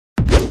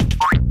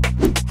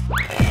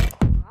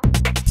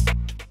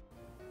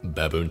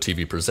Baboon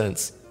TV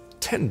presents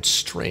 10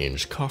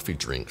 Strange Coffee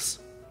Drinks.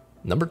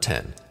 Number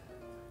 10.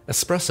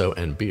 Espresso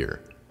and Beer.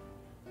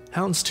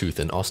 Houndstooth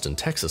in Austin,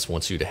 Texas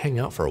wants you to hang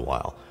out for a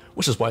while,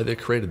 which is why they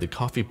created the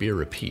Coffee Beer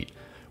Repeat,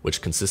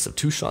 which consists of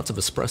 2 shots of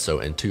espresso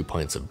and 2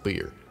 pints of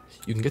beer.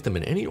 You can get them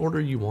in any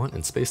order you want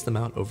and space them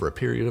out over a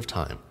period of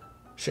time.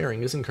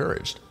 Sharing is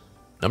encouraged.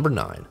 Number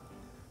 9.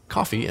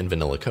 Coffee and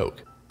Vanilla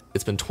Coke.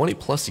 It's been 20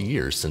 plus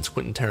years since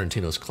Quentin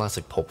Tarantino's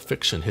classic Pulp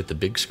Fiction hit the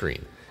big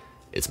screen.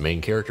 Its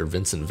main character,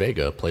 Vincent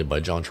Vega, played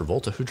by John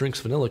Travolta, who drinks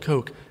vanilla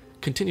Coke,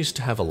 continues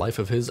to have a life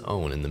of his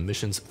own in the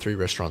mission's 3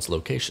 restaurants'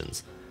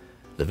 locations.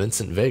 The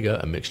Vincent Vega,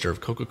 a mixture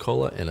of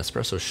Coca-Cola and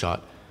espresso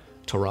shot,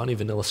 Torani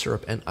vanilla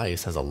syrup, and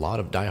ice, has a lot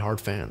of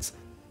diehard fans.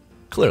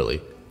 Clearly,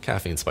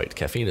 caffeine-spiked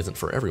caffeine isn't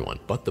for everyone,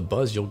 but the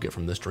buzz you'll get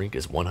from this drink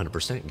is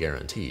 100%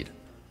 guaranteed.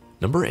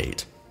 Number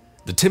 8.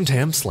 The Tim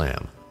Tam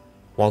Slam.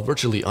 While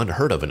virtually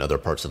unheard of in other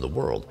parts of the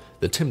world,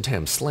 the Tim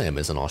Tam Slam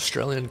is an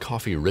Australian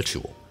coffee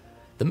ritual.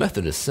 The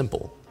method is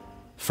simple.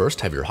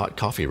 First, have your hot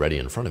coffee ready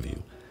in front of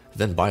you,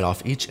 then bite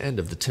off each end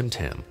of the Tim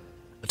Tam.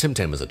 A Tim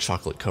Tam is a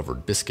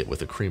chocolate-covered biscuit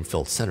with a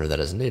cream-filled center that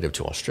is native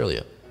to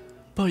Australia,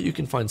 but you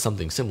can find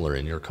something similar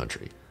in your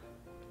country.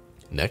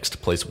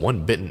 Next, place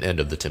one bitten end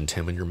of the Tim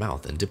Tam in your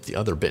mouth and dip the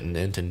other bitten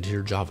end into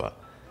your Java.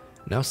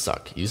 Now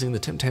suck, using the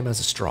Tim Tam as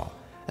a straw.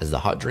 As the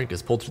hot drink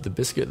is pulled through the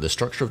biscuit, the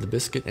structure of the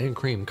biscuit and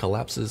cream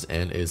collapses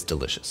and is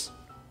delicious.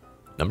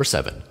 Number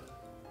 7.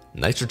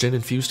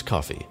 Nitrogen-infused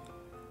coffee.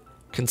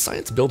 Can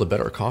science build a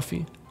better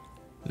coffee?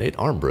 Nate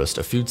Armbrust,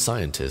 a food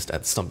scientist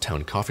at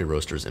Stumptown Coffee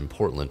Roasters in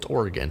Portland,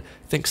 Oregon,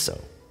 thinks so.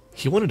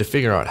 He wanted to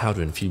figure out how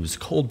to infuse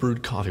cold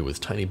brewed coffee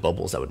with tiny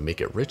bubbles that would make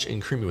it rich and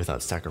creamy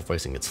without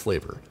sacrificing its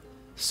flavor.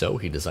 So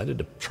he decided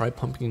to try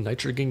pumping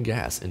nitrogen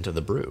gas into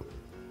the brew.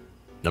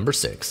 Number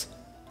 6.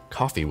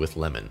 Coffee with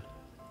lemon.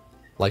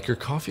 Like your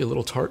coffee a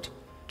little tart?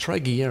 Try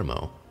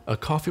Guillermo, a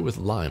coffee with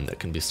lime that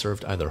can be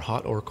served either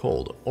hot or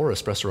cold, or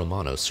espresso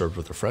romano served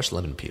with a fresh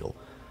lemon peel.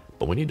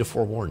 But we need to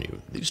forewarn you,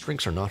 these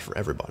drinks are not for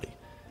everybody.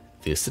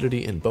 The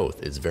acidity in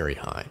both is very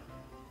high.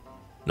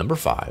 Number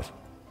 5.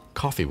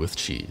 Coffee with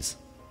cheese.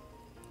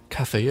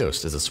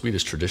 Kaffeost is a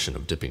Swedish tradition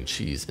of dipping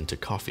cheese into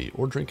coffee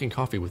or drinking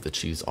coffee with the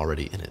cheese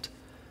already in it.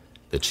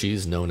 The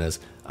cheese, known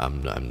as,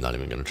 I'm not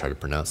even going to try to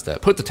pronounce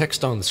that, put the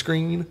text on the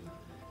screen,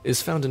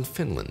 is found in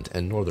Finland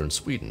and northern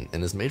Sweden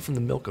and is made from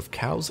the milk of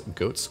cows,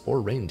 goats,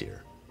 or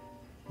reindeer.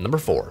 Number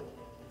 4.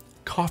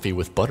 Coffee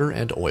with butter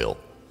and oil.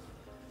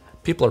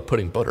 People are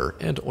putting butter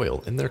and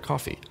oil in their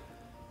coffee.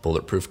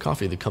 Bulletproof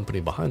Coffee, the company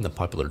behind the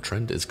popular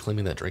trend, is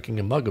claiming that drinking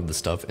a mug of the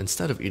stuff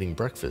instead of eating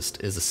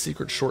breakfast is a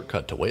secret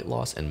shortcut to weight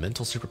loss and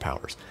mental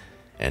superpowers.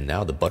 And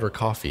now the butter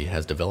coffee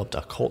has developed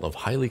a cult of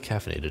highly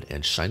caffeinated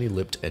and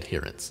shiny-lipped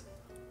adherents.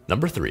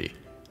 Number 3.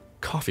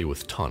 Coffee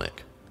with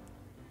tonic.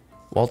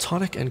 While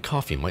tonic and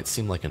coffee might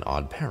seem like an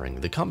odd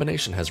pairing, the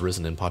combination has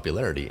risen in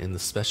popularity in the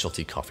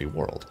specialty coffee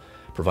world,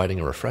 providing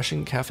a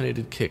refreshing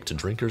caffeinated kick to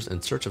drinkers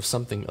in search of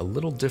something a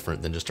little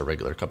different than just a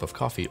regular cup of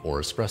coffee or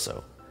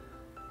espresso.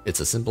 It's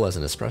as simple as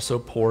an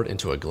espresso poured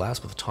into a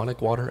glass with tonic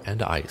water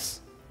and ice.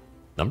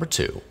 Number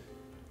 2.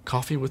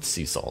 Coffee with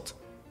sea salt.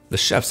 The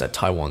chefs at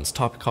Taiwan's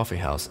top coffee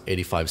house,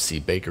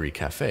 85C Bakery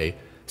Cafe,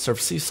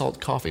 serve sea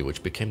salt coffee,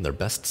 which became their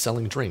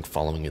best-selling drink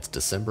following its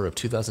December of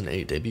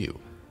 2008 debut.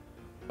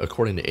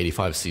 According to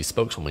 85C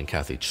spokeswoman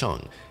Kathy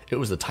Chung, it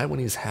was the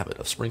Taiwanese habit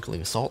of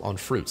sprinkling salt on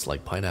fruits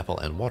like pineapple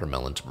and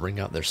watermelon to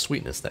bring out their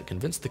sweetness that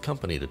convinced the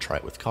company to try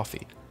it with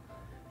coffee.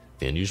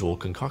 The unusual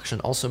concoction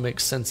also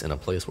makes sense in a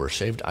place where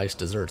shaved ice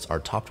desserts are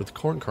topped with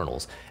corn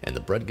kernels and the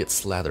bread gets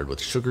slathered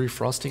with sugary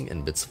frosting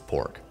and bits of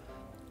pork.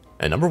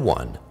 And number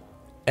 1.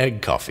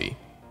 Egg coffee.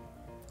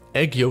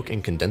 Egg yolk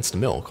and condensed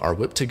milk are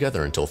whipped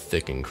together until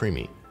thick and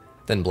creamy.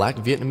 Then black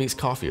Vietnamese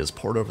coffee is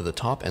poured over the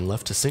top and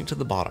left to sink to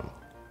the bottom.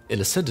 It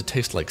is said to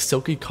taste like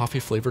silky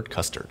coffee-flavored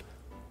custard.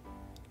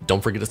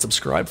 Don't forget to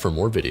subscribe for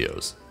more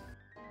videos.